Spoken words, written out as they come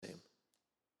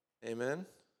Amen.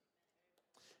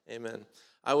 Amen.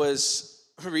 I was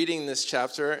reading this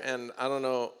chapter, and I don't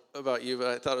know about you, but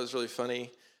I thought it was really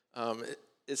funny.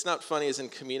 It's not funny as in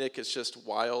comedic, it's just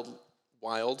wild.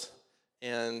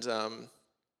 And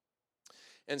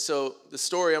so the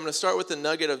story, I'm going to start with the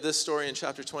nugget of this story in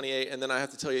chapter 28, and then I have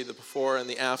to tell you the before and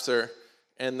the after,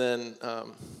 and then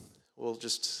we'll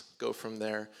just go from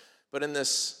there. But in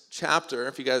this chapter,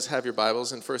 if you guys have your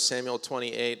Bibles, in 1 Samuel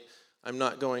 28, I'm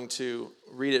not going to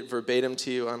read it verbatim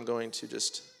to you. I'm going to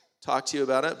just talk to you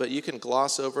about it, but you can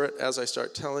gloss over it as I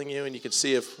start telling you, and you can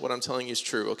see if what I'm telling you is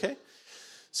true, okay?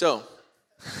 So,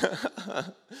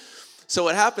 so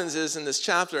what happens is in this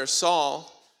chapter,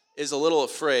 Saul is a little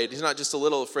afraid. He's not just a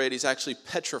little afraid, he's actually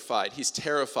petrified. He's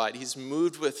terrified. He's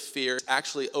moved with fear,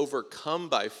 actually overcome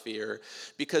by fear,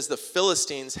 because the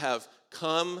Philistines have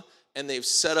come and they've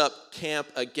set up camp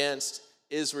against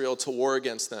Israel to war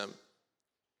against them.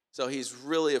 So he's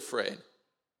really afraid.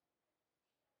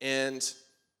 And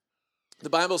the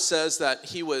Bible says that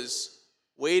he was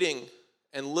waiting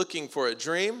and looking for a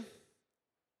dream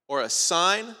or a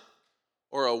sign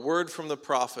or a word from the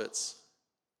prophets.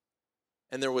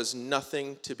 And there was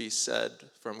nothing to be said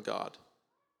from God.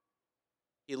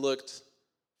 He looked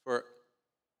for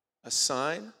a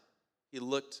sign, he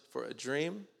looked for a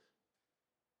dream,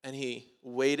 and he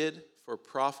waited for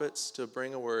prophets to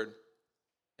bring a word,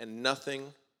 and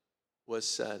nothing was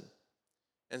said.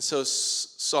 And so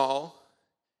Saul,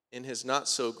 in his not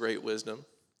so great wisdom,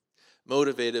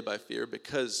 motivated by fear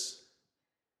because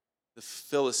the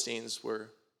Philistines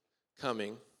were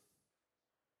coming,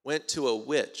 went to a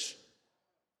witch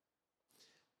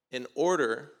in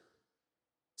order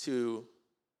to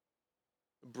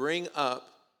bring up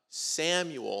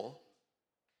Samuel,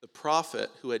 the prophet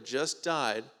who had just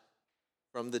died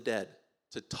from the dead,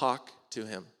 to talk to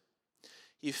him.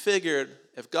 He figured,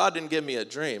 if God didn't give me a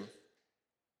dream,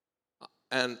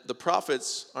 and the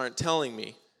prophets aren't telling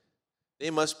me, they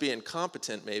must be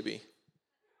incompetent maybe,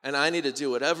 and I need to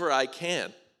do whatever I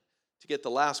can to get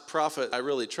the last prophet I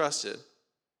really trusted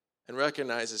and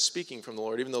recognize as speaking from the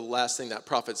Lord, even though the last thing that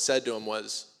prophet said to him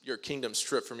was, your kingdom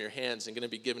stripped from your hands and going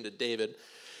to be given to David.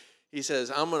 He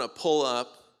says, I'm going to pull up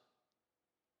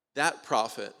that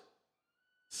prophet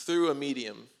through a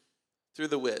medium, through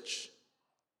the witch,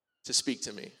 to speak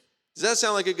to me. Does that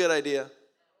sound like a good idea?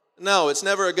 No, it's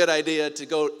never a good idea to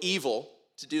go evil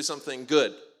to do something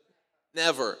good.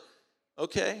 Never.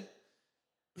 Okay?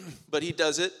 But he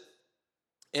does it.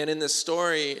 And in this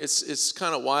story, it's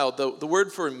kind of wild. The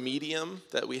word for medium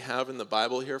that we have in the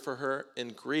Bible here for her, in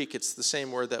Greek, it's the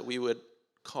same word that we would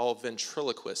call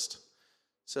ventriloquist.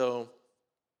 So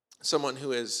someone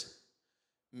who is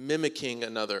mimicking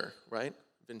another, right?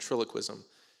 Ventriloquism.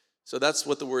 So that's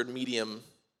what the word medium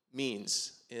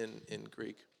means in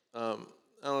Greek. I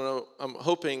don't know. I'm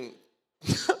hoping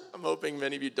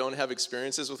many of you don't have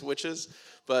experiences with witches,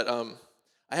 but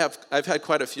I've had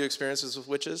quite a few experiences with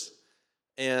witches,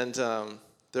 and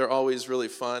they're always really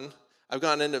fun. I've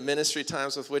gotten into ministry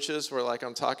times with witches where like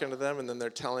I'm talking to them and then they're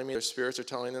telling me, their spirits are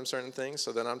telling them certain things,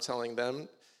 so then I'm telling them,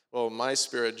 well, my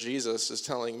spirit, Jesus, is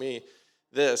telling me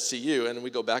this to you, and we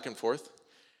go back and forth,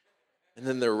 and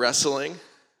then they're wrestling,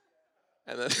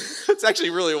 and then it's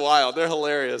actually really wild. They're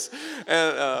hilarious.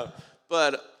 And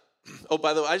but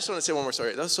by the way, I just want to say one more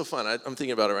story. That was so fun. I'm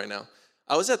thinking about it right now.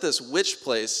 I was at this witch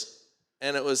place,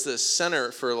 and it was this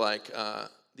center for like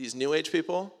these New Age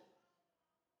people.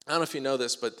 I don't know if you know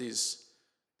this, but these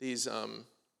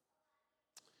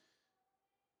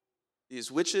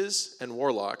witches and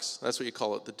warlocks, that's what you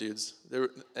call it, the dudes.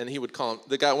 And he would call him,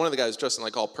 one of the guys dressed in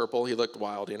like all purple, he looked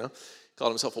wild, you know? He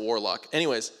called himself a warlock.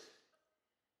 Anyways,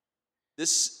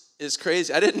 this is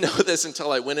crazy. I didn't know this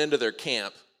until I went into their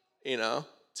camp, you know,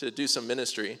 to do some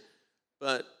ministry.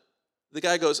 But the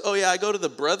guy goes, oh yeah, I go to the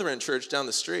Brethren church down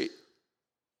the street.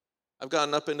 I've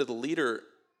gotten up into the leader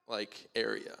like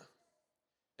area.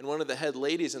 And one of the head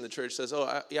ladies in the church says,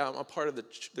 I'm a part of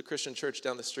the Christian church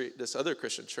down the street, this other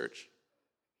Christian church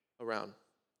around.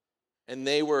 And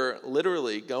they were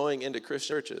literally going into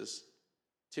Christian churches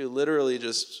to literally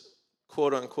just,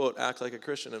 quote unquote, act like a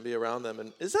Christian and be around them.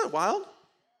 And is that wild?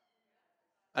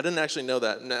 I didn't actually know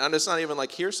that. And it's not even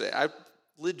like hearsay. I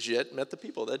legit met the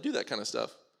people that do that kind of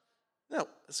stuff. No,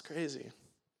 it's crazy.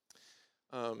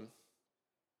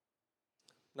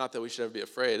 Not that we should ever be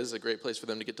afraid. This is a great place for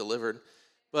them to get delivered.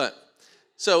 But,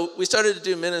 so we started to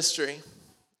do ministry,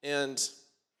 and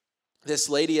this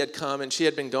lady had come, and she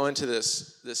had been going to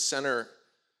this center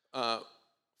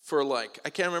for like, I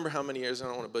can't remember how many years. I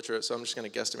don't want to butcher it, so I'm just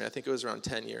going to guesstimate. I think it was around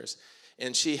 10 years.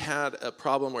 And she had a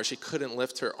problem where she couldn't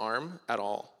lift her arm at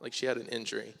all. Like she had an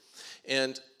injury.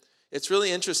 And It's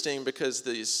really interesting because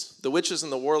the witches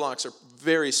and the warlocks are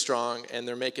very strong, and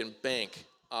they're making bank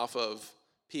off of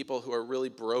people who are really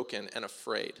broken and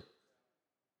afraid.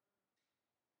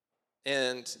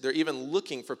 And they're even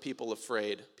looking for people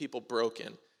afraid, people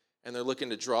broken, and they're looking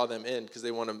to draw them in because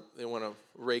they want to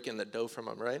rake in the dough from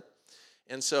them, right?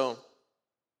 And so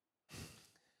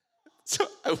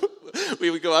we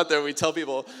would go out there and we tell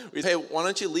people, hey, why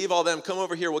don't you leave all them? Come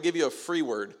over here. We'll give you a free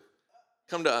word.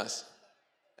 Come to us.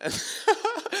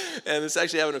 And this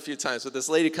actually happened a few times. But this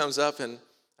lady comes up, and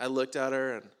I looked at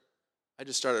her, and I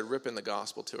just started ripping the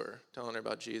gospel to her, telling her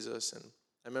about Jesus. And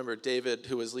I remember David,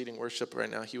 who was leading worship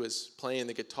right now, he was playing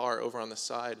the guitar over on the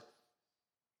side.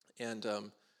 And I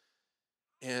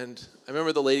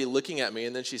remember the lady looking at me,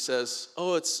 and then she says,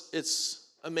 oh, it's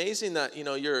amazing that,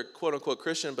 you're a quote-unquote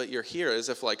Christian, but you're here, as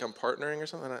if like I'm partnering or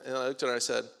something. And I looked at her and I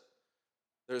said,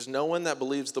 there's no one that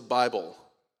believes the Bible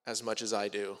as much as I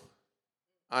do.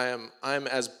 I'm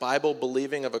as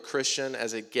Bible-believing of a Christian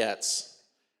as it gets.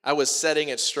 I was setting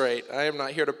it straight. I am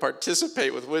not here to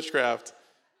participate with witchcraft.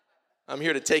 I'm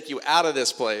here to take you out of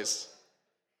this place.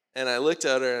 And I looked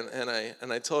at her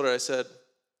and I told her, I said,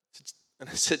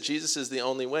 Jesus is the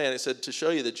only way. And I said, to show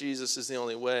you that Jesus is the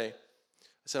only way,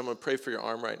 I said, I'm going to pray for your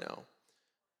arm right now.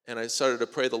 And I started to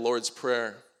pray the Lord's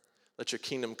Prayer. Let your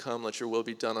kingdom come, let your will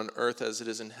be done on earth as it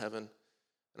is in heaven.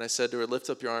 And I said to her, lift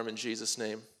up your arm in Jesus'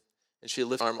 name. And she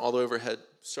lifts her arm all the way over her head,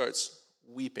 starts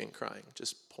weeping, crying,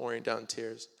 just pouring down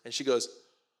tears. And she goes,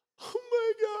 oh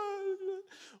my God,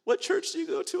 what church do you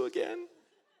go to again?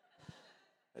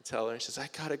 I tell her, and she says, I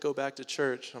got to go back to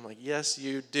church. I'm like, yes,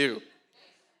 you do.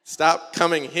 Stop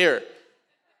coming here.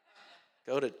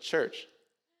 Go to church.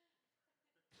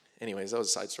 Anyways, that was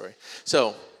a side story.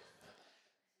 So,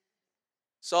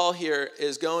 Saul here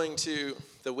is going to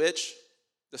the witch.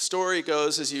 The story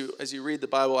goes, as you read the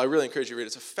Bible, I really encourage you to read it.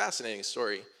 It's a fascinating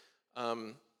story.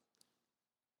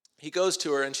 He goes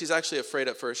to her, and she's actually afraid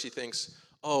at first. She thinks,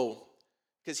 oh,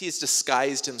 because he's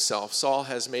disguised himself. Saul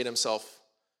has made himself,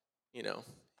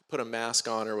 put a mask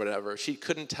on or whatever. She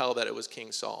couldn't tell that it was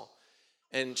King Saul.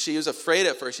 And she was afraid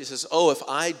at first. She says, oh, if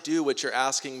I do what you're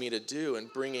asking me to do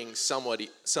and bringing somebody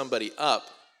up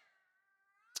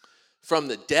from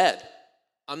the dead,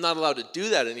 I'm not allowed to do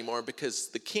that anymore because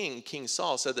the King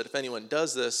Saul, said that if anyone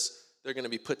does this, they're going to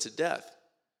be put to death.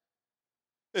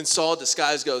 And Saul,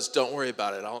 disguised, goes, don't worry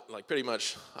about it.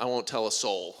 I won't tell a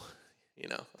soul. I'm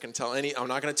not going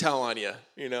to tell on you,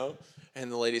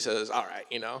 And the lady says, all right,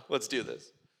 let's do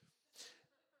this.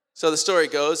 So the story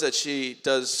goes that she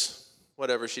does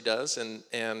whatever she does,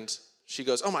 and she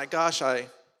goes, oh my gosh, I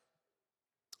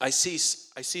see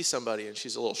somebody, and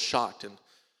she's a little shocked. And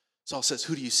Saul says,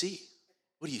 who do you see?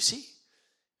 What do you see?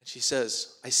 And she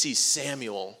says, I see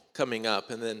Samuel coming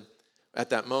up. And then at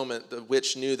that moment, the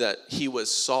witch knew that he was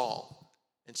Saul,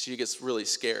 and she gets really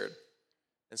scared.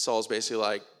 And Saul's basically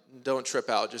like, don't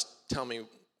trip out, just tell me,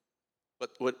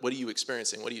 what are you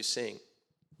experiencing? What are you seeing?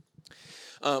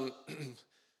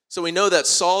 So we know that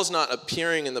Saul's not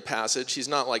appearing in the passage. He's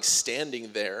not like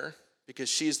standing there because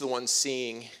she's the one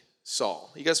seeing Saul.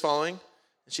 You guys following?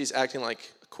 And she's acting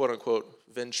like a quote-unquote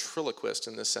ventriloquist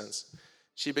in this sense.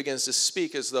 She begins to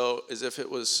speak as if it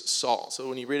was Saul. So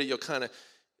when you read it, you'll kind of,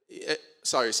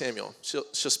 Samuel. She'll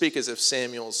speak as if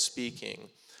Samuel's speaking.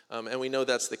 And we know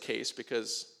that's the case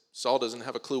because Saul doesn't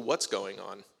have a clue what's going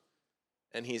on.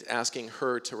 And he's asking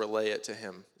her to relay it to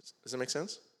him. Does that make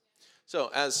sense? So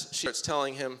as she starts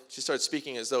telling him, she starts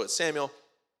speaking as though it's Samuel.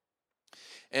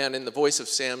 And in the voice of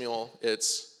Samuel,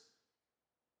 it's,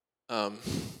 the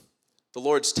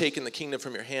Lord's taken the kingdom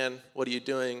from your hand. What are you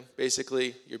doing?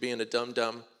 Basically, you're being a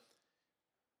dum-dum.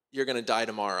 You're going to die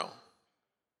tomorrow.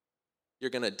 You're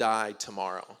going to die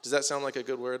tomorrow. Does that sound like a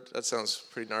good word? That sounds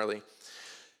pretty gnarly. The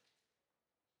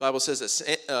Bible says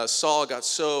that Saul got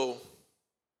so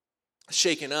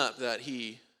shaken up that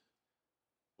he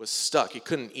was stuck. He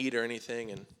couldn't eat or anything.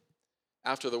 And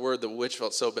after the word, the witch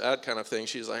felt so bad kind of thing.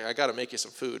 She's like, I got to make you some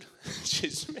food.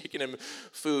 She's making him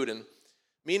food. And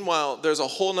meanwhile, there's a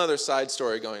whole nother side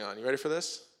story going on. You ready for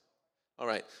this? All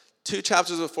right. 2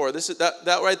 chapters before.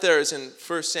 That right there is in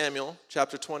 1 Samuel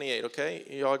chapter 28, okay?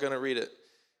 You're all going to read it.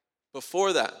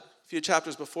 Before that, a few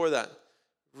chapters before that,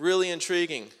 really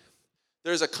intriguing.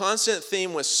 There's a constant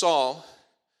theme with Saul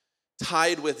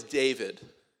tied with David.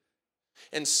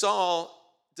 And Saul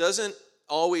doesn't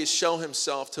always show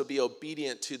himself to be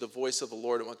obedient to the voice of the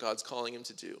Lord and what God's calling him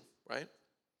to do, right?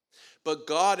 But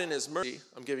God in his mercy,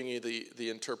 I'm giving you the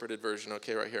interpreted version,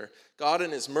 okay, right here. God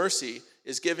in his mercy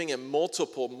is giving him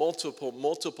multiple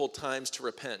times to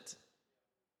repent.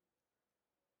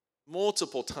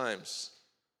 Multiple times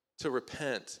to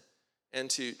repent and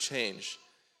to change.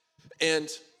 And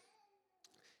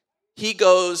he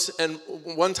goes, and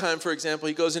one time, for example,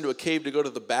 he goes into a cave to go to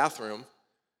the bathroom.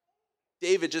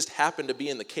 David just happened to be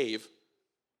in the cave,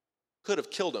 could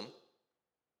have killed him,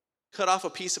 cut off a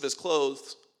piece of his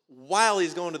clothes while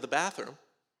he's going to the bathroom.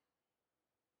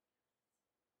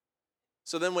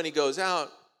 So then when he goes out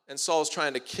and Saul's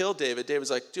trying to kill David, David's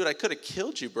like, dude, I could have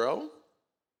killed you, bro.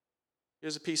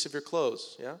 Here's a piece of your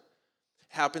clothes, yeah?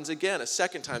 Happens again, a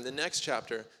second time, the next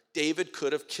chapter. David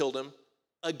could have killed him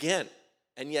again,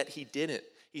 and yet he didn't.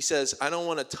 He says, I don't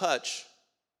want to touch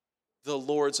the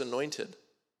Lord's anointed.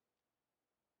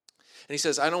 And he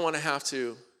says, I don't want to have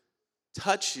to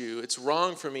touch you. It's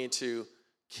wrong for me to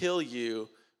kill you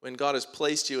when God has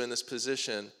placed you in this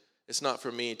position. It's not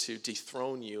for me to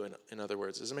dethrone you, in other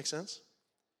words. Does it make sense?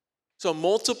 So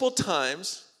multiple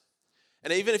times,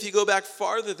 and even if you go back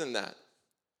farther than that,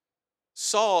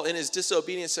 Saul, in his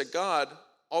disobedience to God,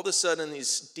 all of a sudden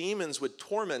these demons would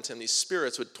torment him, these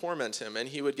spirits would torment him, and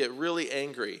he would get really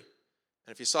angry.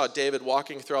 And if you saw David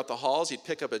walking throughout the halls, he'd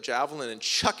pick up a javelin and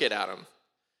chuck it at him.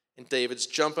 And David's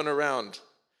jumping around.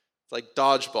 It's like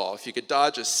dodgeball. If you could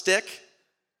dodge a stick,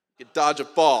 you could dodge a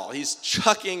ball. He's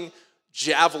chucking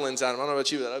javelins at him. I don't know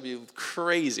about you, but that would be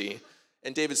crazy.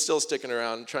 And David's still sticking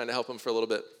around, trying to help him for a little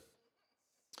bit.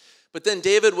 But then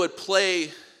David would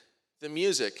play the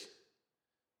music.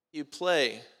 He'd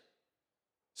play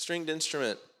stringed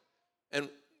instrument. And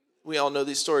we all know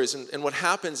these stories. And what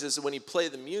happens is that when he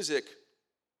played the music,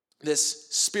 this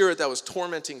spirit that was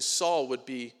tormenting Saul would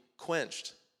be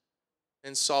quenched.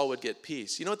 And Saul would get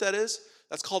peace. You know what that is?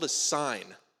 That's called a sign.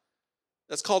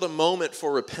 That's called a moment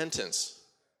for repentance.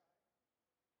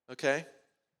 Okay?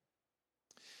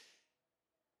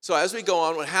 So as we go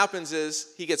on, what happens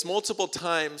is he gets multiple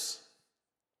times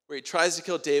where he tries to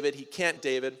kill David. He can't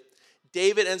David.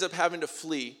 David ends up having to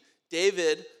flee.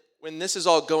 David, when this is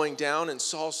all going down and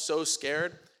Saul's so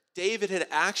scared, David had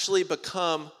actually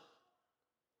become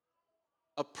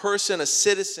a person, a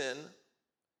citizen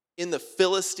in the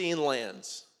Philistine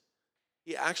lands.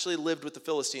 He actually lived with the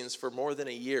Philistines for more than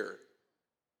a year.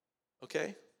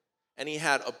 Okay? And he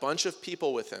had a bunch of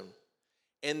people with him.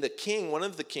 And the king, one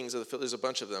of the kings of the Philistines, there's a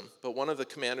bunch of them, but one of the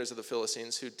commanders of the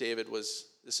Philistines, who David was,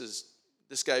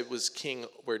 this guy was king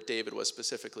where David was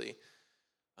specifically,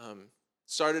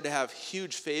 started to have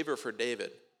huge favor for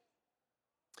David.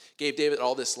 Gave David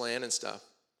all this land and stuff.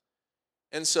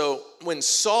 And so when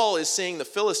Saul is seeing the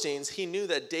Philistines, he knew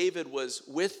that David was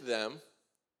with them,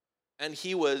 and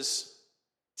he was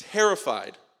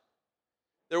terrified.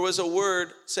 There was a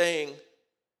word saying,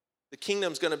 the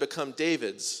kingdom's going to become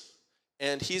David's,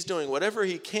 and he's doing whatever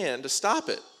he can to stop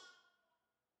it.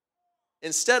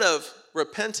 Instead of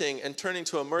repenting and turning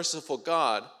to a merciful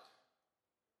God,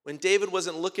 when David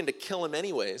wasn't looking to kill him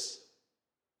anyways,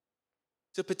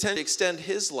 to potentially extend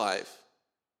his life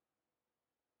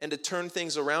and to turn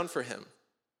things around for him.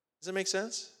 Does that make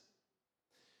sense?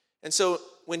 And so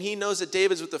when he knows that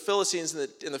David's with the Philistines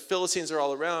and the Philistines are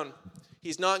all around,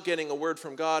 he's not getting a word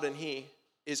from God, and he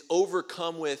is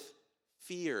overcome with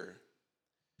fear.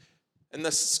 And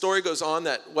the story goes on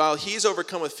that while he's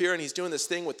overcome with fear and he's doing this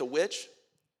thing with the witch,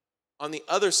 on the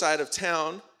other side of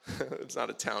town, it's not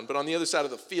a town, but on the other side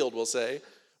of the field, we'll say,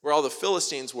 where all the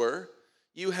Philistines were,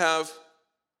 you have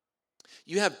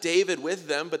David with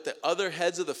them, but the other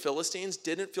heads of the Philistines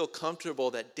didn't feel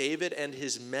comfortable that David and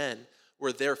his men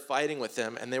were there fighting with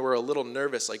them, and they were a little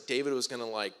nervous, like David was going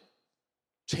to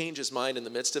change his mind in the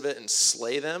midst of it and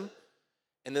slay them.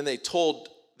 And then they told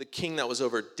the king that was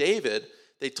over David,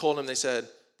 they said,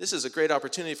 this is a great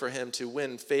opportunity for him to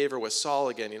win favor with Saul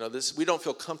again. We don't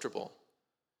feel comfortable.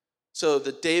 So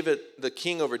the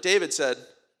king over David said,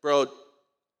 bro,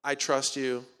 I trust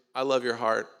you. I love your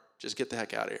heart. Just get the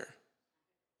heck out of here.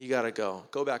 You got to go.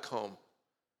 Go back home.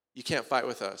 You can't fight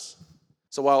with us.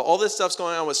 So while all this stuff's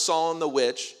going on with Saul and the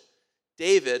witch,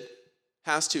 David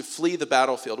has to flee the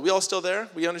battlefield. Are we all still there?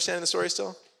 We understanding the story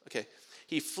still? Okay.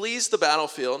 He flees the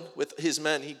battlefield with his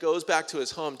men. He goes back to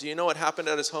his home. Do you know what happened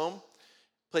at his home?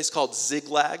 A place called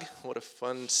Ziklag. What a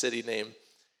fun city name.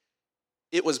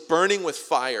 It was burning with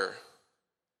fire.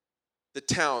 The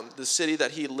town, the city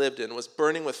that he lived in, was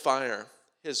burning with fire.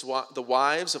 The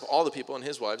wives of all the people, and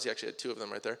his wives, he actually had two of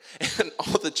them right there, and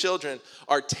all the children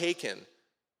are taken.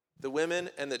 The women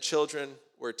and the children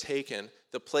were taken.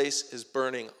 The place is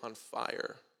burning on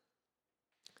fire.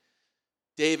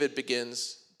 David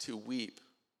begins to weep,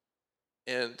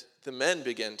 and the men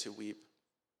begin to weep.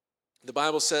 The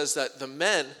Bible says that the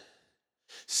men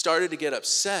started to get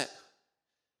upset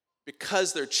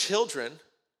because their children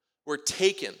were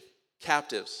taken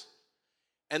captives,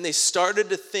 and they started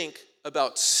to think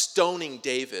about stoning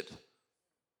David.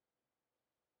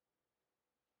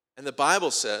 And the Bible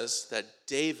says that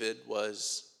David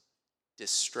was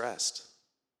distressed.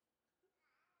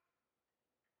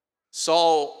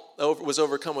 Saul was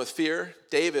overcome with fear.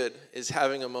 David is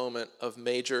having a moment of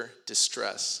major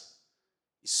distress.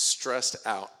 He's stressed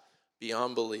out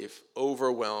beyond belief,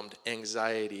 overwhelmed,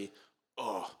 anxiety.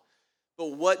 Oh.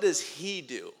 But what does he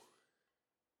do?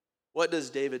 What does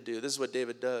David do? This is what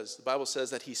David does. The Bible says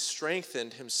that he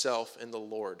strengthened himself in the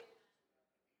Lord.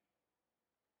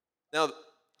 Now,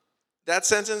 that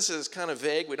sentence is kind of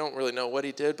vague. We don't really know what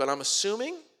he did, but I'm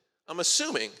assuming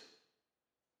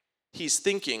he's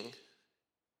thinking,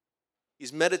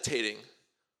 he's meditating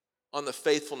on the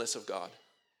faithfulness of God.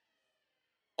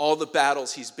 All the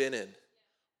battles he's been in,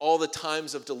 all the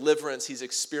times of deliverance he's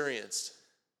experienced,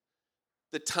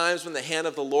 the times when the hand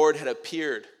of the Lord had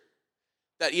appeared,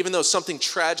 that even though something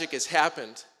tragic has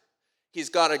happened,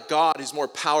 he's got a God who's more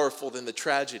powerful than the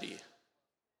tragedy.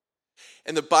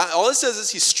 And all it says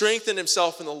is he strengthened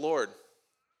himself in the Lord.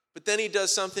 But then he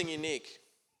does something unique.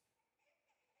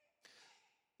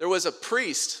 There was a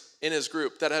priest in his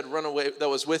group that had run away, that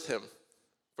was with him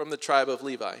from the tribe of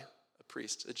Levi,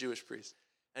 a Jewish priest.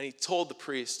 And he told the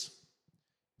priest,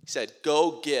 he said,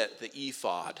 go get the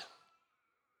ephod.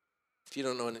 If you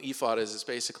don't know what an ephod is, it's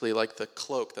basically like the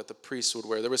cloak that the priests would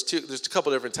wear. There's a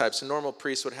couple different types. A normal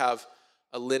priest would have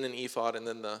a linen ephod, and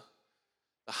then the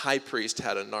high priest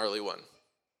had a gnarly one.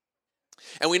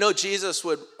 And we know David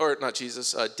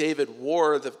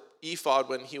wore the ephod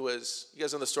when he was, you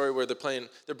guys know the story where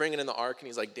they're bringing in the ark and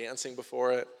he's like dancing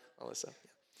before it, all this stuff.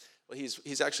 Yeah. Well,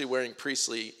 he's actually wearing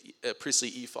priestly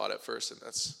ephod at first, and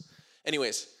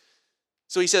anyways.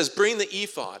 So he says, bring the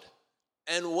ephod.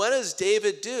 And what does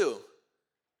David do?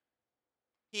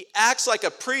 He acts like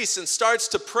a priest and starts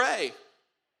to pray.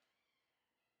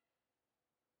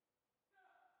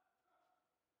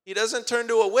 He doesn't turn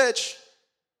to a witch.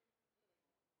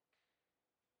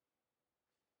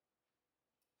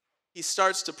 He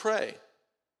starts to pray.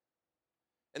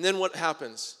 And then what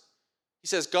happens? He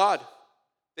says, God,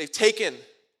 they've taken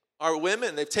our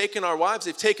women, they've taken our wives,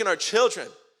 they've taken our children.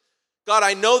 God,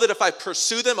 I know that if I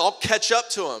pursue them, I'll catch up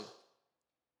to them.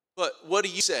 But what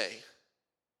do you say?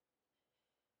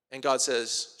 And God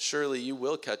says, surely you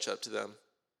will catch up to them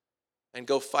and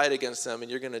go fight against them, and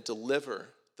you're going to deliver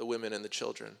the women and the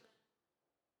children.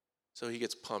 So he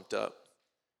gets pumped up.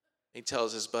 He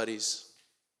tells his buddies,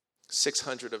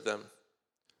 600 of them,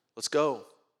 let's go.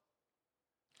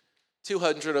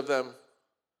 200 of them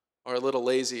are a little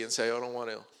lazy and say, I don't want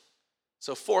to.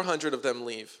 So 400 of them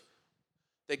leave.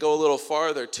 They go a little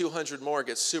farther, 200 more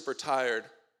get super tired.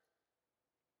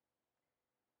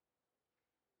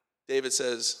 David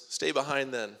says, stay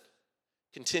behind then.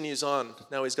 Continues on.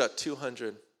 Now he's got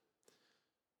 200.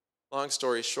 Long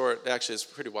story short, actually it's a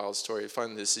pretty wild story. You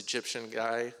find this Egyptian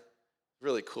guy,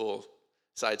 really cool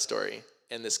side story.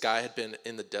 And this guy had been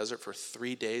in the desert for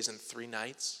 3 days and 3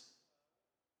 nights.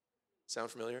 Sound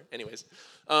familiar? Anyways,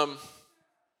 I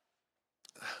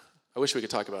wish we could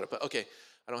talk about it, but okay,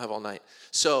 I don't have all night.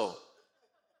 So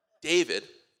David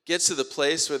gets to the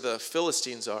place where the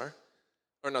Philistines are,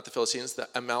 or not the Philistines, the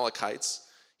Amalekites.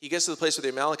 He gets to the place where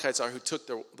the Amalekites are, who took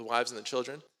the wives and the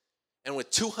children, and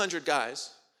with 200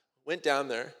 guys, went down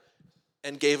there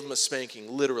and gave them a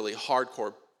spanking, literally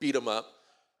hardcore, beat them up.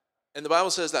 And the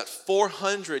Bible says that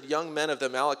 400 young men of the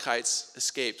Amalekites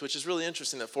escaped, which is really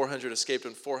interesting that 400 escaped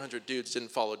and 400 dudes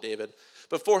didn't follow David.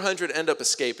 But 400 end up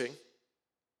escaping,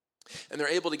 and they're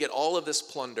able to get all of this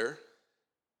plunder.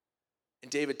 And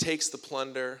David takes the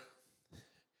plunder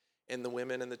and the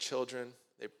women and the children.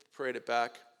 They parade it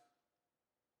back.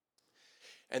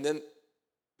 And then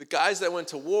the guys that went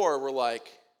to war were like,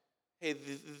 hey,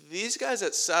 these guys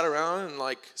that sat around and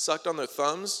like sucked on their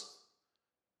thumbs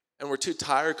and were too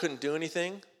tired, couldn't do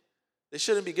anything, they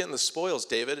shouldn't be getting the spoils,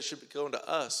 David. It should be going to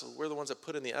us. We're the ones that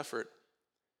put in the effort.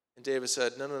 And David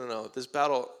said, no. This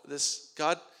battle,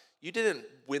 God, you didn't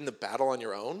win the battle on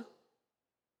your own.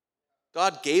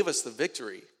 God gave us the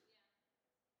victory.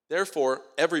 Therefore,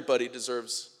 everybody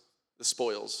deserves the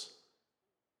spoils.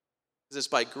 Because it's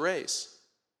by grace.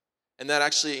 And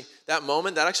that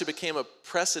moment became a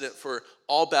precedent for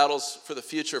all battles for the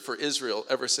future for Israel.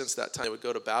 Ever since that time, they would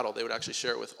go to battle. They would actually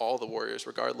share it with all the warriors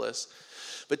regardless.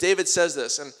 But David says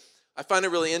this, and I find it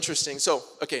really interesting. So,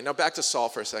 okay, now back to Saul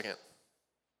for a second.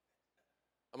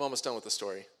 I'm almost done with the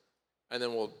story, and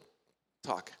then we'll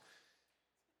talk.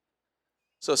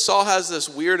 So Saul has this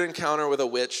weird encounter with a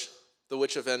witch, the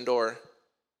witch of Endor,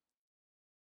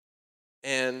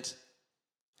 and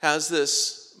has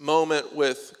this moment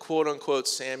with quote-unquote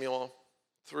Samuel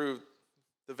through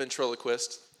the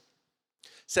ventriloquist.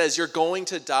 Says, you're going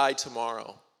to die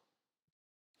tomorrow.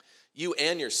 you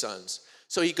and your sons.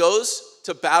 So he goes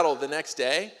to battle the next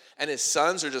day, and his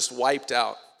sons are just wiped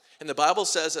out. And the Bible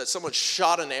says that someone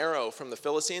shot an arrow from the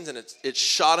Philistines, and it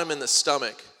shot him in the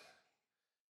stomach.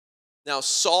 Now,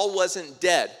 Saul wasn't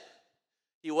dead.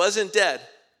 He wasn't dead.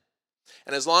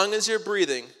 And as long as you're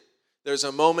breathing, there's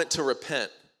a moment to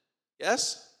repent.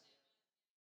 Yes?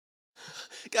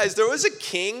 Guys, there was a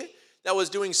king that was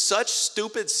doing such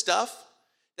stupid stuff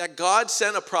that God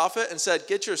sent a prophet and said,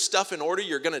 get your stuff in order,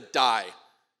 you're going to die.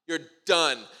 You're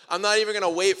done. I'm not even going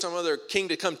to wait for some other king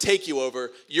to come take you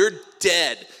over. You're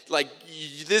dead. Like,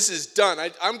 this is done.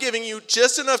 I'm giving you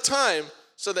just enough time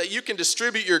so that you can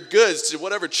distribute your goods to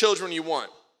whatever children you want.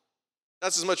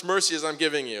 That's as much mercy as I'm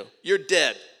giving you. You're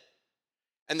dead.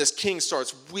 And this king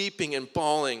starts weeping and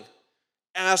bawling.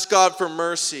 Ask God for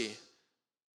mercy.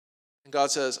 And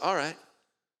God says, all right,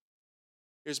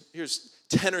 here's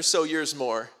 10 or so years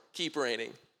more. Keep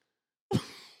reigning. What?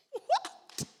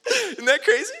 Isn't that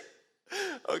crazy?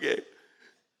 Okay.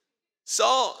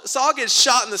 Saul gets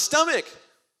shot in the stomach.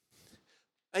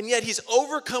 And yet he's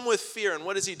overcome with fear. And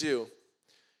what does he do?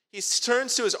 He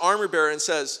turns to his armor bearer and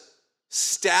says,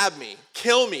 stab me,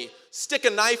 kill me, stick a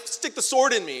knife, stick the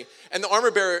sword in me. And the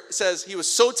armor bearer says he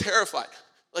was so terrified,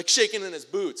 like shaking in his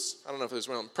boots. I don't know if it was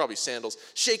wearing probably sandals,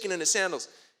 shaking in his sandals.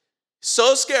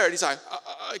 So scared. He's like,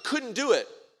 I couldn't do it.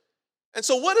 And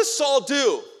so what does Saul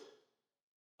do?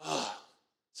 Oh,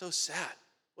 so sad.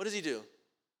 What does he do?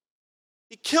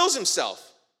 He kills himself.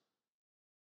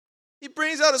 He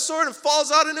brings out a sword and falls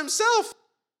out on himself.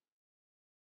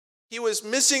 He was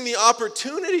missing the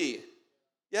opportunity.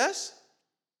 Yes?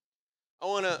 I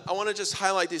want to just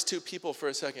highlight these two people for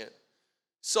a second.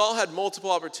 Saul had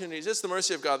multiple opportunities. It's the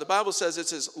mercy of God. The Bible says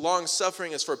it's his long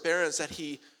suffering, his forbearance that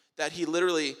he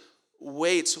literally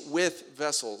waits with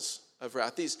vessels of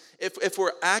wrath. If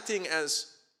we're acting as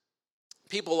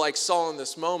people like Saul in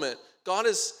this moment, God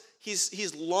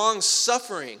he's long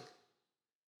suffering,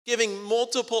 giving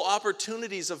multiple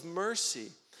opportunities of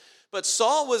mercy. But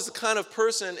Saul was the kind of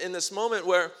person in this moment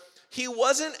where he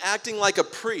wasn't acting like a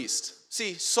priest.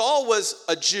 See, Saul was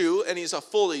a Jew, and he's a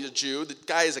fully Jew. The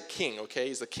guy is a king, okay?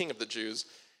 He's the king of the Jews.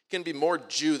 He can be more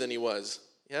Jew than he was,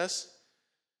 yes?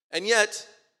 And yet,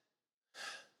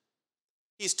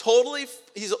 he's totally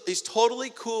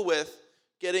cool with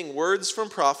getting words from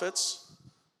prophets.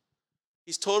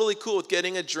 He's totally cool with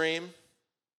getting a dream.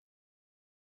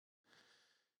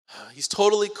 He's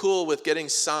totally cool with getting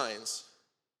signs.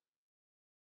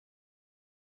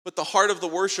 But the heart of the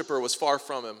worshiper was far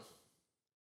from him.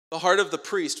 The heart of the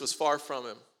priest was far from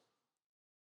him.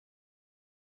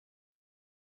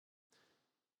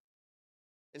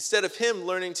 Instead of him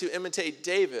learning to imitate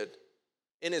David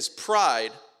in his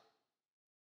pride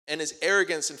and his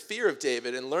arrogance and fear of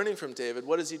David and learning from David,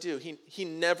 what does he do? He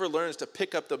never learns to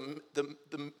pick up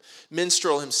the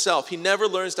minstrel himself. He never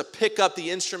learns to pick up the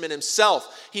instrument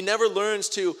himself. He never learns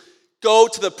to go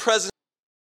to the presence.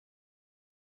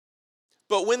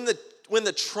 But when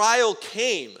the trial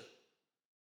came,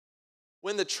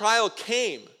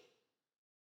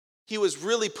 he was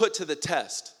really put to the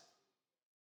test.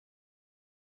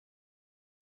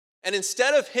 And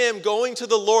instead of him going to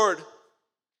the Lord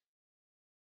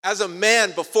as a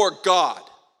man before God,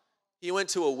 he went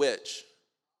to a witch.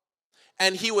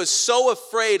 And he was so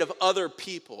afraid of other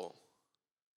people.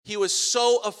 He was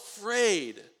so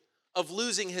afraid of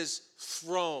losing his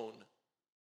throne,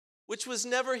 which was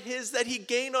never his, that he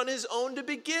gained on his own to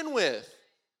begin with.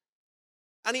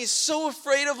 And he's so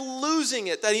afraid of losing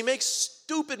it that he makes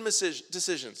stupid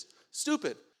decisions.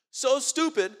 Stupid. So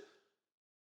stupid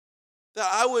that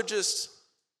I would just...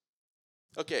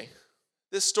 Okay,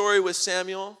 this story with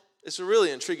Samuel, it's a really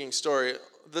intriguing story.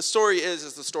 The story is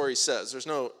as the story says.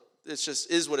 It just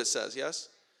is what it says, yes?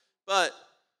 But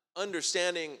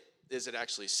understanding, is it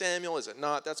actually Samuel? Is it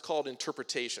not? That's called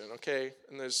interpretation, okay?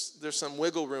 And there's some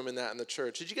wiggle room in that in the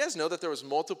church. Did you guys know that there was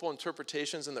multiple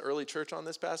interpretations in the early church on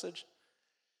this passage?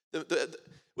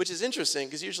 Which is interesting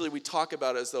because usually we talk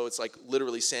about it as though it's like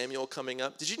literally Samuel coming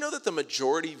up. Did you know that the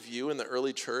majority view in the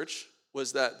early church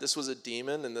was that this was a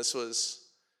demon and this was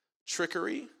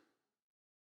trickery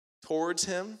towards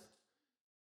him?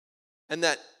 And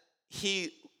that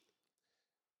he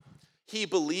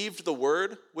believed the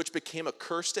word, which became a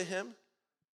curse to him.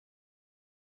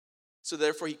 So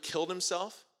therefore he killed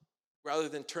himself rather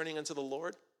than turning unto the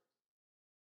Lord.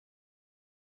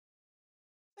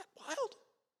 Isn't that wild?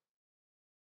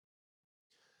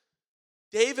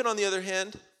 David, on the other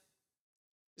hand,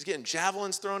 is getting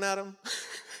javelins thrown at him.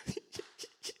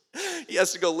 He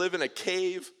has to go live in a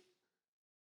cave.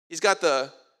 He's got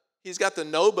the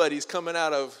nobodies coming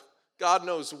out of God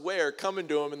knows where, coming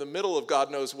to him in the middle of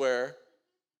God knows where.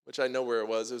 which I know where it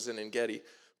was. It was in Engedi.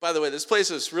 By the way, this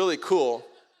place is really cool.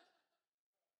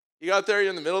 You go out there, you're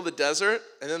in the middle of the desert,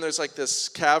 and then there's like this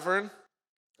cavern.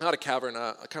 Not a cavern,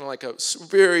 kind of like a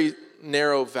very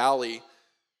narrow valley.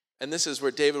 And this is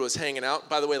where David was hanging out.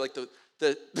 By the way, like the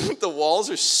the walls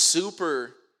are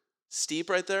super steep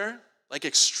right there, like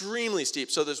extremely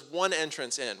steep. So there's one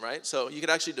entrance in, right? So you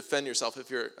could actually defend yourself if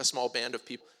you're a small band of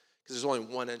people, because there's only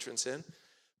one entrance in.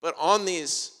 But on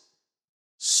these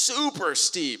super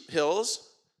steep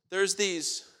hills, there's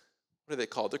these, what are they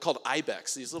called? They're called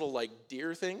ibex, these little like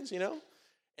deer things,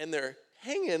 and they're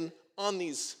hanging on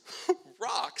these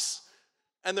rocks,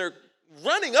 and they're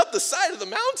running up the side of the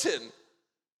mountain.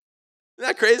 Isn't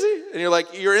that crazy? And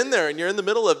you're in there, and you're in the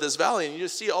middle of this valley, and you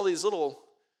just see all these little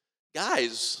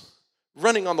guys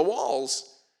running on the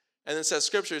walls. And it says,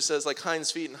 Scripture says, like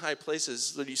hinds feet in high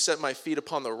places, that you set my feet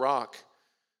upon the rock.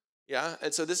 Yeah?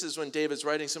 And so this is when David's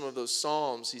writing some of those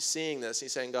Psalms. He's seeing this.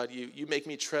 He's saying, God, you make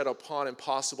me tread upon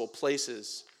impossible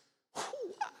places.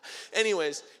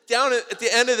 Anyways, down at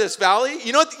the end of this valley,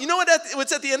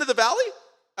 what's at the end of the valley?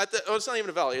 It's not even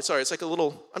a valley. Sorry, it's like a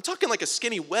little, I'm talking like a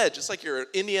skinny wedge. It's like you're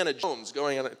Indiana Jones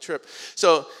going on a trip.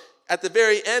 So at the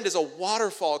very end is a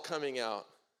waterfall coming out.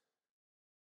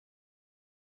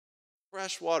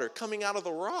 Fresh water coming out of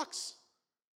the rocks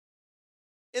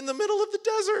in the middle of the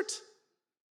desert.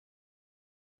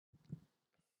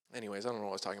 Anyways, I don't know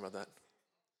why I was talking about that.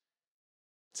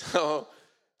 So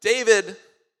David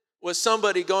was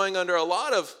somebody going under a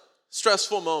lot of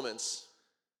stressful moments.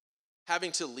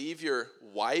 Having to leave your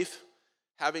wife,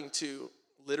 having to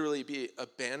literally be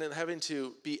abandoned, having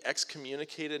to be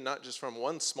excommunicated, not just from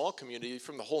one small community,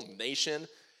 from the whole nation,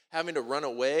 having to run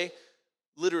away,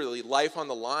 literally life on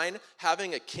the line,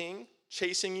 having a king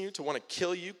chasing you to want to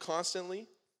kill you constantly.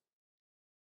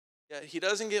 Yeah, he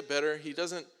doesn't get better. He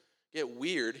doesn't get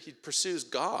weird. He pursues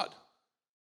God.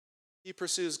 He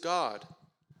pursues God.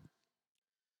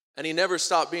 And he never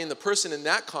stopped being the person in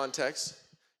that context.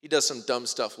 He does some dumb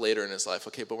stuff later in his life,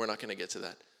 okay, but we're not going to get to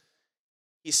that.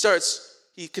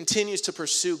 He continues to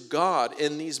pursue God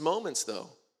in these moments, though.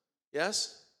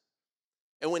 Yes?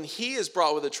 And when he is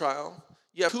brought with a trial,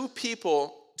 you have two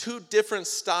people, two different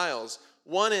styles.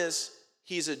 One is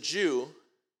he's a Jew,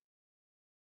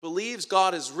 believes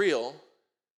God is real,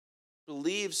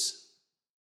 believes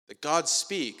that God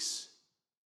speaks,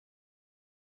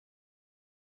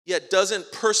 yet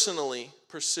doesn't personally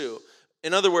pursue.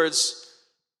 In other words,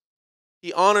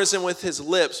 he honors him with his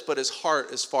lips, but his heart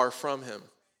is far from him.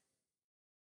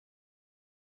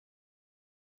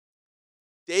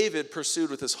 David pursued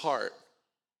with his heart,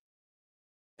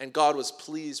 and God was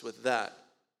pleased with that.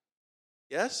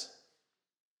 Yes?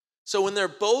 So when they're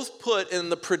both put in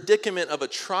the predicament of a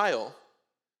trial,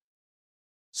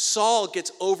 Saul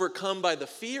gets overcome by the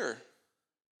fear,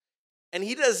 and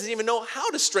he doesn't even know how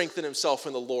to strengthen himself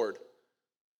in the Lord.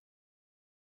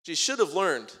 He should have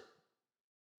learned.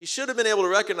 He should have been able to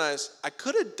recognize, I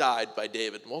could have died by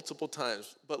David multiple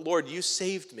times, but Lord, you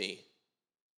saved me.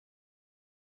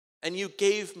 And you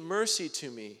gave mercy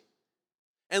to me.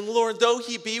 And Lord, though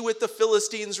he be with the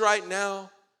Philistines right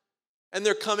now, and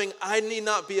they're coming, I need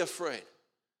not be afraid.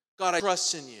 God, I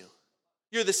trust in you.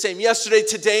 You're the same yesterday,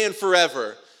 today, and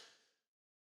forever.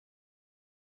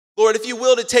 Lord, if you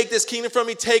will to take this kingdom from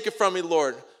me, take it from me,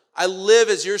 Lord. I live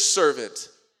as your servant.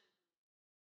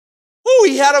 Woo,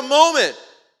 he had a moment.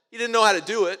 He didn't know how to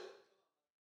do it.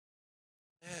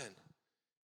 Man.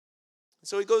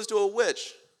 So he goes to a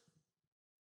witch.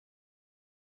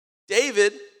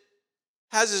 David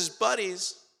has his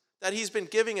buddies that he's been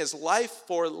giving his life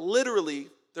for. Literally,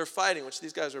 they're fighting, which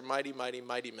these guys are mighty, mighty,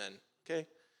 mighty men. Okay?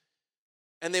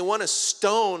 And they want to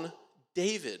stone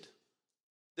David.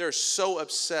 They're so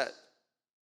upset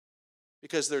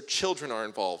because their children are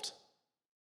involved.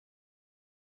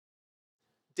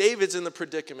 David's in the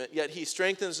predicament, yet he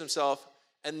strengthens himself,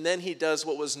 and then he does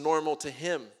what was normal to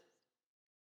him.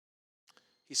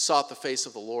 He sought the face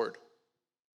of the Lord.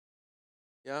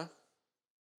 Yeah?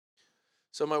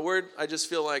 So my word, I just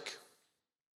feel like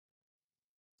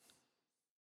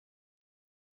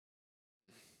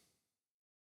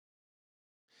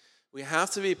we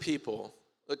have to be people.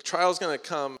 Look, trial's going to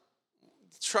come.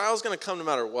 Trial's going to come no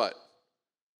matter what.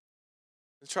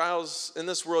 The trials in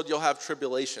this world, you'll have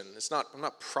tribulation. I'm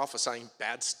not prophesying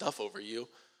bad stuff over you.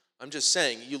 I'm just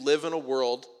saying you live in a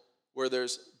world where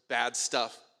there's bad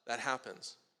stuff that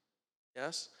happens.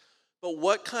 Yes? But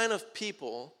what kind of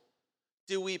people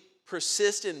do we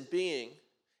persist in being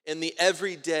in the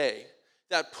everyday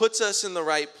that puts us in the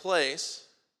right place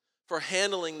for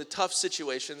handling the tough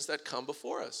situations that come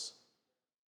before us?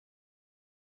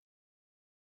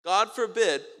 God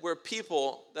forbid we're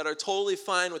people that are totally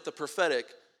fine with the prophetic,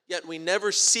 yet we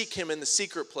never seek him in the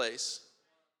secret place.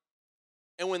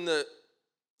 And when the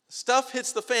stuff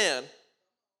hits the fan,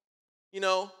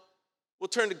 we'll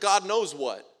turn to God knows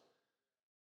what,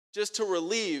 just to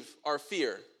relieve our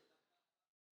fear.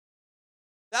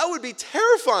 That would be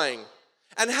terrifying.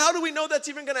 And how do we know that's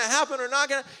even going to happen or not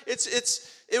going to?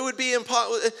 It would be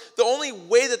impossible. The only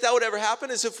way that would ever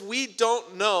happen is if we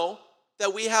don't know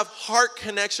that we have heart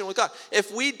connection with God.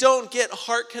 If we don't get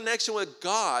heart connection with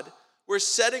God, we're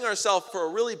setting ourselves for a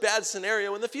really bad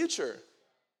scenario in the future.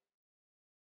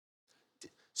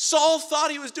 Saul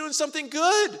thought he was doing something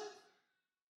good.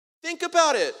 Think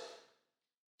about it.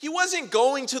 He wasn't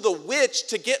going to the witch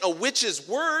to get a witch's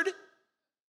word.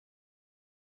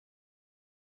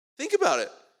 Think about it.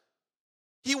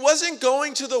 He wasn't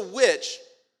going to the witch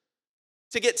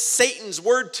to get Satan's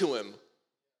word to him.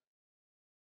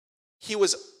 He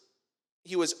was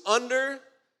under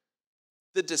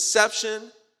the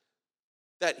deception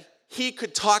that he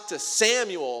could talk to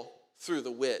Samuel through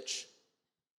the witch,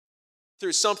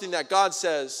 through something that God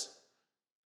says,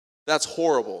 that's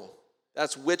horrible.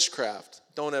 That's witchcraft.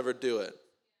 Don't ever do it.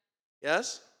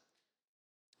 Yes?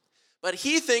 But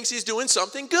he thinks he's doing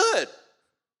something good.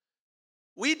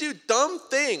 We do dumb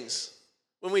things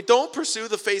when we don't pursue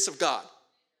the face of God.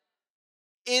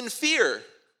 In fear.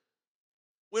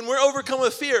 When we're overcome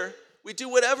with fear, we do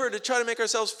whatever to try to make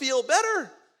ourselves feel better.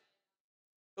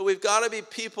 But we've got to be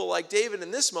people like David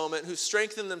in this moment who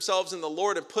strengthen themselves in the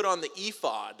Lord and put on the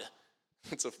ephod.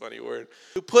 That's a funny word.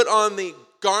 Who put on the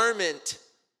garment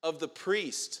of the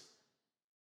priest.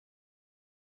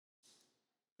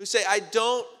 Who say, I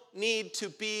don't need to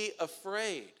be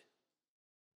afraid.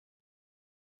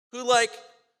 Who like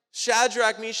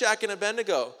Shadrach, Meshach, and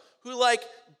Abednego. Who like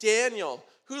Daniel.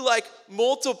 Who like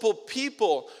multiple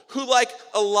people. Who like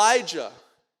Elijah.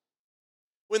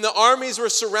 When the armies were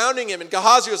surrounding him and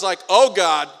Gehazi was like, oh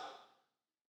God,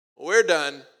 we're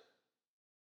done.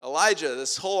 Elijah,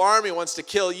 this whole army wants to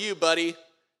kill you, buddy.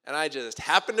 And I just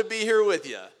happen to be here with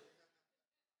you.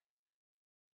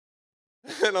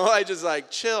 And Elijah's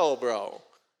like, chill, bro.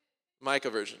 Micah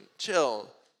version, chill.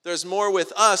 There's more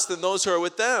with us than those who are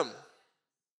with them.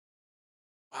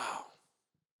 Wow.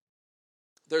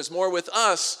 There's more with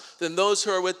us than those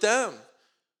who are with them.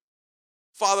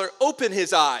 Father, open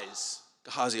his eyes.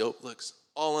 Gehazi looks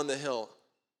all on the hill.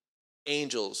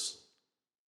 Angels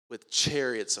with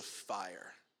chariots of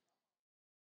fire.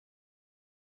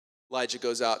 Elijah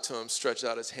goes out to him, stretches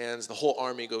out his hands. The whole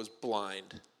army goes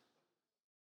blind.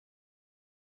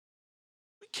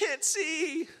 We can't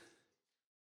see.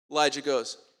 Elijah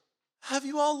goes, have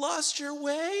you all lost your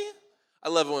way? I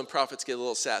love it when prophets get a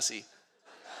little sassy.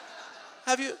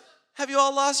 Have you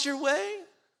all lost your way?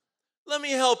 Let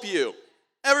me help you.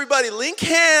 Everybody link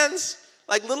hands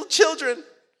like little children.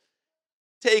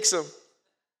 Takes him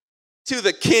to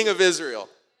the king of Israel.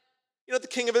 You know what the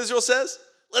king of Israel says?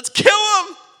 Let's kill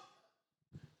him.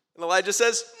 And Elijah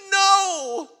says,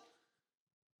 no.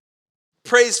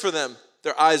 Prays for them.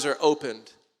 Their eyes are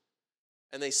opened.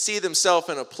 And they see themselves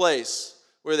in a place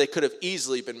where they could have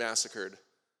easily been massacred.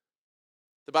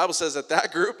 The Bible says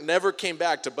that group never came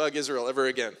back to bug Israel ever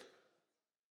again.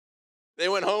 They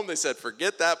went home, they said,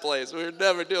 forget that place. We'll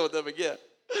never deal with them again.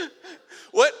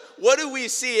 What do we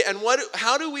see and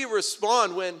how do we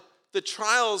respond when the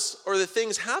trials or the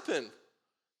things happen?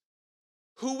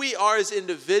 Who we are as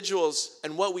individuals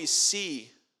and what we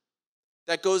see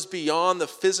that goes beyond the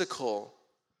physical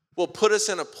will put us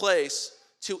in a place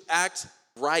to act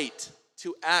right,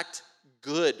 to act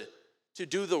good, to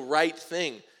do the right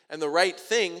thing. And the right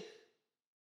thing,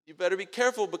 you better be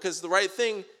careful because the right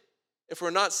thing, if we're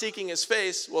not seeking his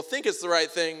face, we'll think it's the right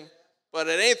thing, but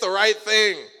it ain't the right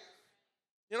thing.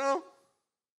 You know?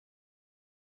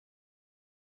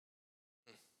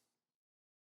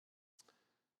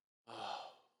 Oh.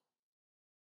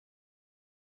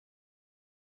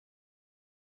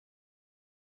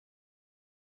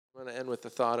 I'm going to end with the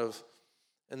thought of,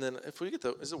 and then if we get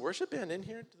is the worship band in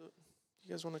here? Do you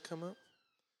guys want to come up?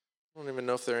 I don't even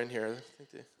know if they're in here.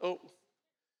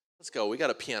 Let's go. We got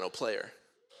a piano player.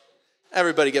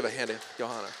 Everybody give a hand to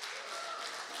Johanna.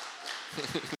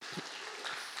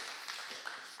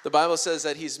 The Bible says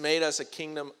that he's made us a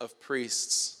kingdom of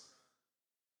priests.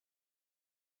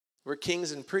 We're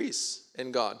kings and priests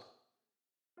in God.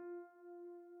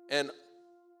 And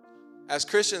as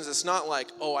Christians, it's not like,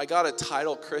 oh, I got a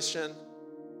title Christian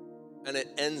and it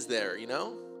ends there, you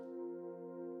know?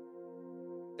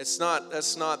 That's not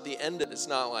the end. It's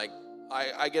not like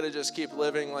I get to just keep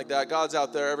living like that. God's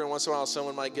out there. Every once in a while,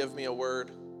 someone might give me a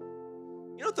word.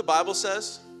 You know what the Bible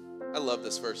says? I love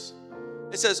this verse.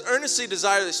 It says, earnestly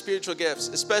desire the spiritual gifts,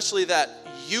 especially that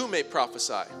you may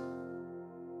prophesy.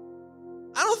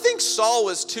 I don't think Saul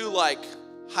was too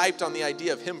hyped on the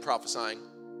idea of him prophesying,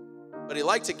 but he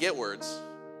liked to get words.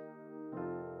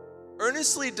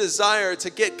 Earnestly desire to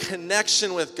get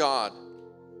connection with God.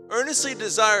 Earnestly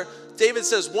desire, David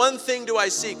says, one thing do I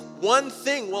seek, one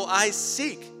thing will I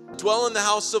seek. Dwell in the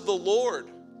house of the Lord,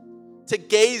 to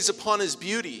gaze upon his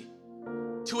beauty,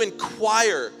 to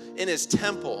inquire in his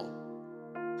temple.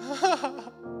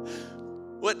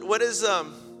 What is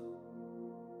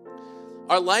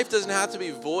our life doesn't have to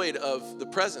be void of the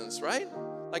presence, right?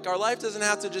 Our life doesn't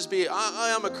have to just be, I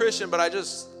am a Christian, but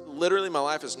literally my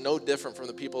life is no different from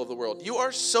the people of the world. You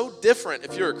are so different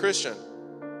if you're a Christian.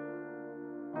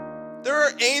 There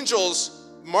are angels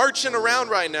marching around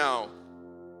right now.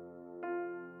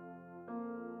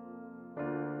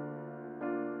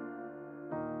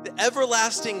 The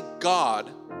everlasting God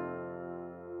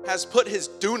has put his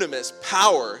dunamis,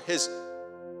 power,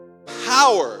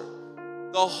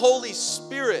 the Holy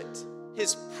Spirit,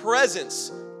 his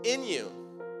presence in you.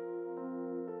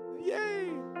 Yay!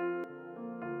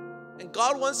 And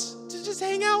God wants to just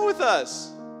hang out with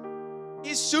us.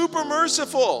 He's super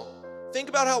merciful. Think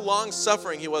about how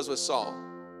long-suffering he was with Saul.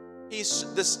 He's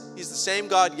the same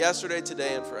God yesterday,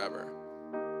 today, and forever.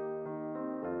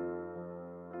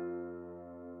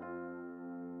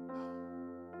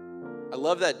 I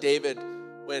love that David,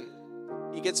 when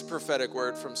he gets a prophetic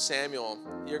word from Samuel,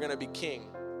 you're going to be king.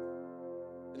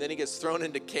 And then he gets thrown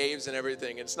into caves and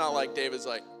everything. It's not like David's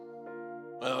like,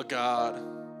 well, God,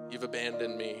 you've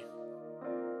abandoned me.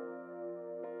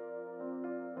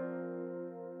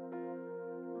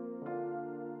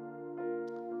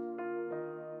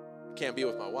 I can't be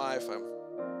with my wife.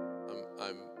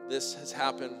 This has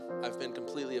happened. I've been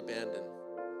completely abandoned.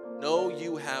 No,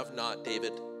 you have not,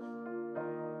 David.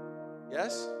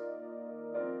 Yes?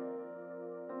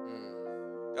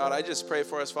 God, I just pray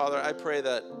for us, Father. I pray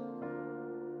that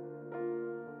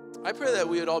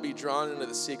we would all be drawn into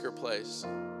the secret place.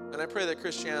 And I pray that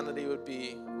Christianity would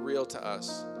be real to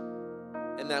us.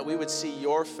 And that we would see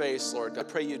your face, Lord. I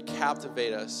pray you'd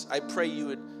captivate us. I pray you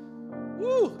would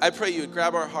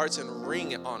grab our hearts and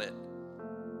ring on it.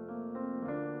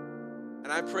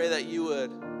 And I pray that you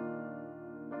would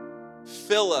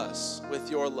fill us with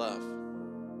your love.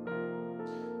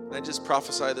 And I just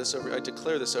prophesy this over, I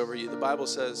declare this over you. The Bible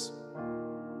says,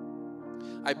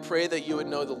 I pray that you would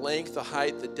know the length, the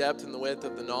height, the depth, and the width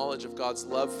of the knowledge of God's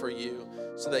love for you,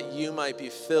 so that you might be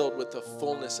filled with the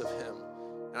fullness of him.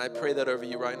 And I pray that over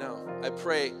you right now. I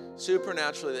pray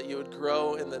supernaturally that you would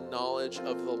grow in the knowledge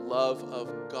of the love of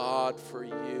God for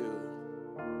you,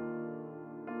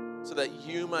 so that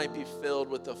you might be filled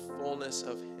with the fullness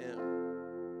of him.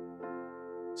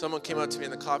 Someone came up to me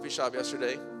in the coffee shop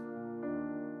yesterday.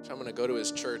 I'm going to go to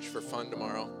his church for fun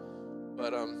tomorrow.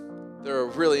 But they're a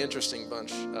really interesting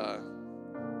bunch.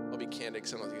 I'll be candid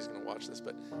because I don't think he's going to watch this.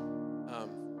 But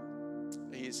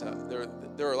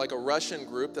they're like a Russian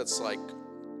group that's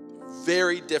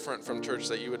very different from church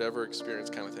that you would ever experience,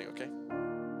 kind of thing, okay?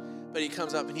 But he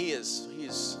comes up and he's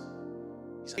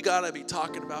got to be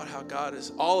talking about how God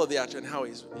is all of the action, and how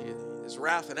his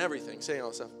wrath and everything, saying all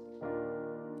this stuff.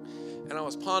 And I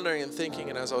was pondering and thinking,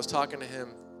 and as I was talking to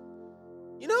him,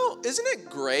 isn't it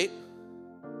great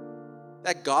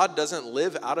that God doesn't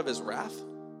live out of his wrath?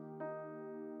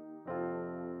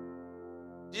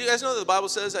 Do you guys know that the Bible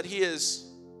says that he is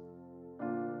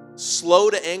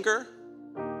slow to anger,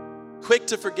 quick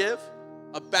to forgive,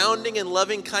 abounding in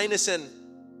loving kindness and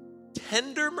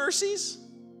tender mercies?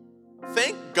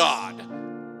 Thank God.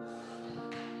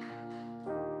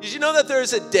 Did you know that there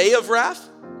is a day of wrath?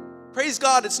 Praise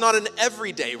God, it's not an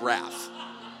everyday wrath.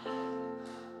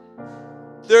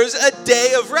 There's a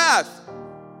day of wrath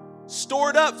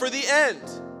stored up for the end.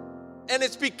 And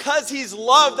it's because he's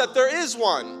love that there is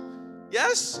one.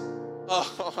 Yes?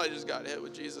 Oh, I just got hit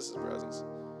with Jesus' presence.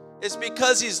 It's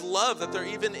because he's love that there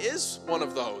even is one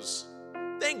of those.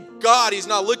 Thank God he's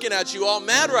not looking at you all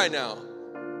mad right now.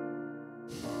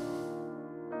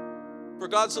 For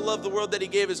God so loved the world that he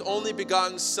gave his only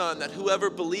begotten Son, that whoever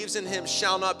believes in him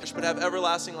shall not perish but have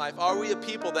everlasting life. Are we a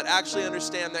people that actually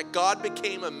understand that God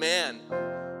became a man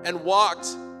and walked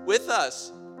with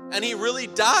us, and he really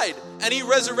died, and he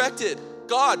resurrected?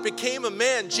 God became a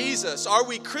man, Jesus. Are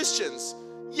we Christians?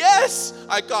 Yes!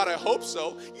 I hope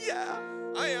so. Yeah,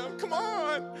 I am. Come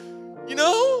on.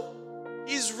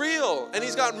 He's real, and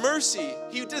he's got mercy.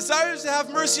 He desires to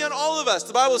have mercy on all of us.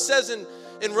 The Bible says in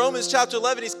Romans chapter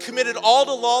 11, he's committed all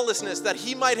to lawlessness that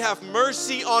he might have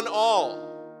mercy on all.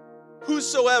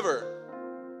 Whosoever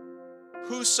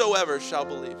shall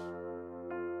believe.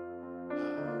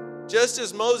 Just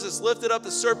as Moses lifted up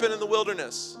the serpent in the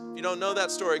wilderness. If you don't know that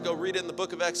story, go read it in the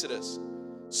book of Exodus.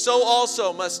 So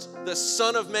also must the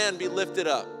Son of Man be lifted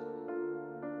up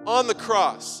on the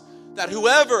cross, that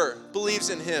whoever believes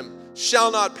in him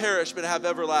shall not perish but have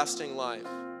everlasting life.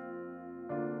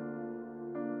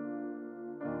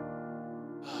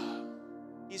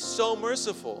 He's so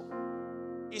merciful.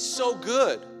 He's so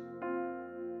good.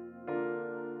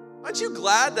 Aren't you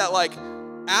glad that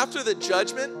after the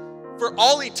judgment, for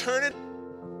all eternity,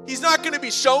 he's not going to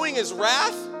be showing his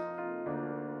wrath?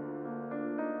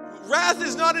 Wrath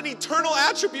is not an eternal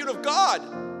attribute of God.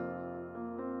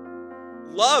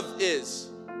 Love is.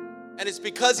 And it's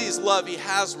because he's love, he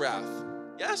has wrath.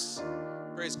 Yes?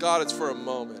 Praise God, it's for a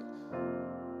moment.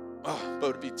 Oh, but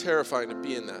it would be terrifying to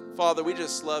be in that. Father, we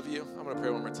just love you. I'm going to pray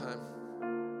one more time.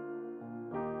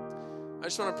 I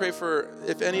just want to pray for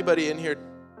if anybody in here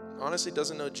honestly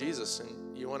doesn't know Jesus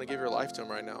and you want to give your life to him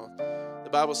right now. The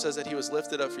Bible says that he was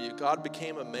lifted up for you. God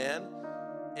became a man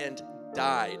and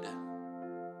died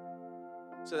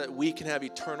so that we can have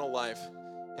eternal life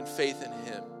and faith in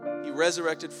him. He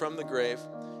resurrected from the grave.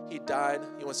 He died.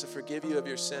 He wants to forgive you of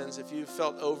your sins. If you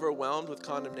felt overwhelmed with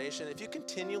condemnation, if you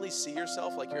continually see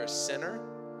yourself like you're a sinner,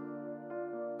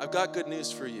 I've got good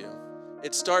news for you.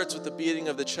 It starts with the beating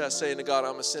of the chest saying to God,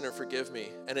 I'm a sinner, forgive me.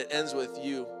 And it ends with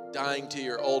you dying to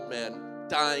your old man,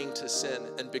 dying to sin,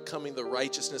 and becoming the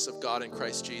righteousness of God in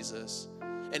Christ Jesus.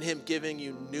 And him giving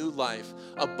you new life,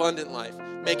 abundant life,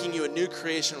 making you a new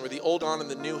creation where the old on and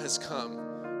the new has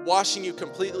come, washing you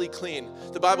completely clean.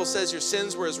 The Bible says your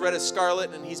sins were as red as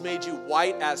scarlet, and he's made you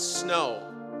white as snow.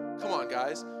 Come on,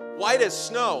 guys. White as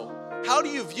snow. How do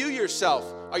you view yourself?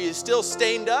 Are you still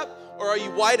stained up, or are you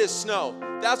white as snow?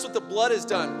 That's what the blood has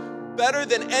done. Better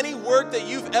than any work that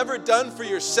you've ever done for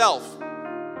yourself.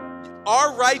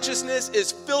 Our righteousness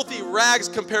is filthy rags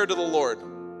compared to the Lord.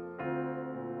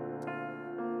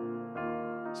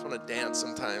 I just want to dance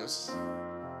sometimes.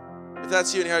 If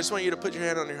that's you in here, I just want you to put your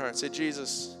hand on your heart and say,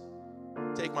 Jesus,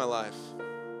 take my life.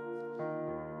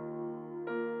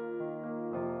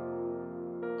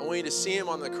 I want you to see him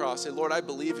on the cross. Say, Lord, I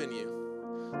believe in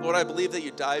you. Lord, I believe that you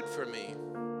died for me.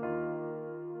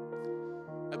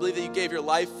 I believe that you gave your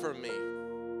life for me.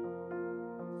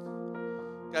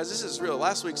 Guys, this is real.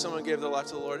 Last week, someone gave their life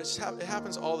to the Lord. It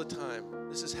happens all the time.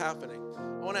 This is happening.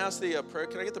 I want to ask the prayer.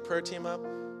 Can I get the prayer team up?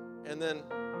 And then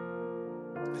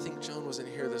I think Joan was in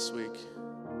here this week.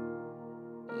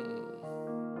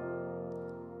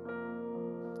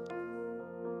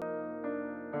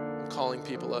 I'm calling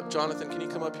people up. Jonathan, can you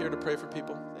come up here to pray for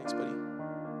people? Thanks, buddy.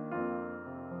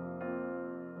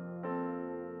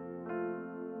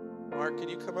 Mark, can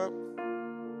you come up?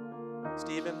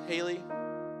 Stephen, Haley, I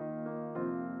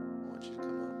want you to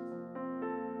come up.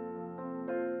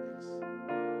 Thanks.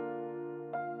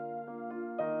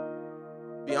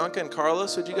 Bianca and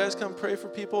Carlos, would you guys come pray for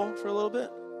people for a little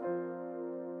bit?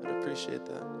 I'd appreciate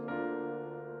that.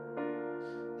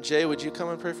 Jay, would you come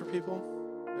and pray for people?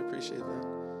 I appreciate that.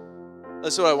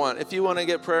 That's what I want. If you want to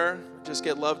get prayer, just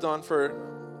get loved on for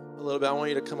a little bit. I want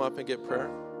you to come up and get prayer.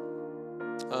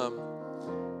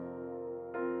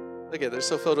 Look at it, they're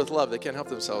so filled with love, they can't help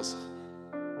themselves.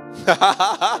 Yay!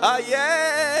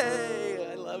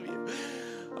 I love you.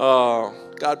 Oh,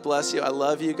 God bless you. I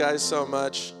love you guys so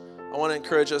much. I want to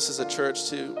encourage us as a church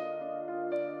to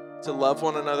love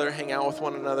one another, hang out with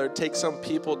one another, take some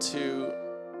people to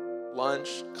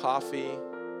lunch, coffee.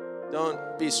 Don't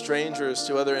be strangers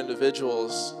to other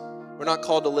individuals. We're not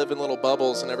called to live in little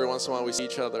bubbles and every once in a while we see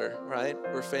each other, right?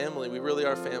 We're family. We really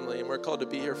are family, and we're called to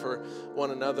be here for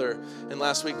one another. And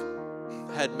last week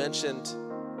I had mentioned,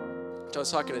 I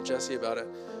was talking to Jesse about it,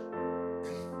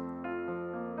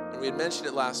 and we had mentioned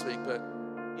it last week, but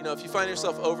if you find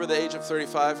yourself over the age of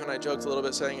 35, and I joked a little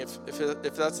bit saying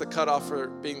if that's the cutoff for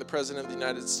being the president of the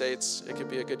United States, it could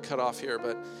be a good cutoff here.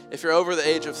 But if you're over the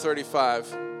age of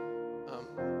 35,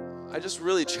 I just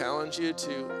really challenge you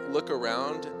to look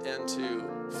around and to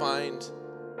find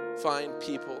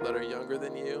people that are younger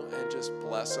than you and just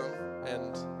bless them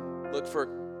and look for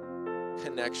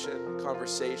connection,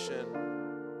 conversation,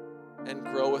 and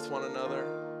grow with one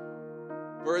another.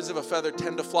 Birds of a feather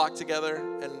tend to flock together,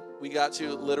 and we got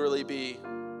to literally be,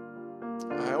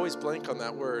 I always blank on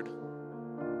that word.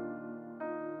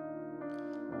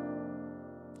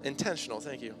 Intentional,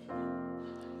 thank you.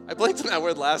 I blanked on that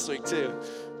word last week too.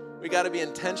 We got to be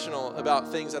intentional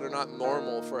about things that are not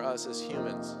normal for us as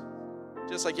humans.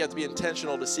 Just like you have to be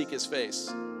intentional to seek his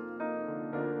face.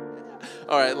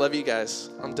 All right, love you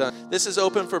guys. I'm done. This is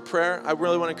open for prayer. I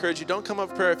really want to encourage you. Don't come up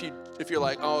for prayer if you're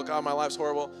like, oh God, my life's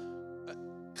horrible.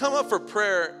 Come up for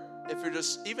prayer if you're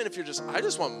just, I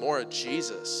just want more of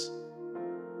Jesus.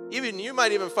 Even you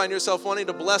might even find yourself wanting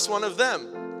to bless one of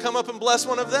them. Come up and bless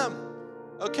one of them.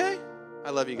 Okay? I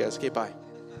love you guys. Okay, bye.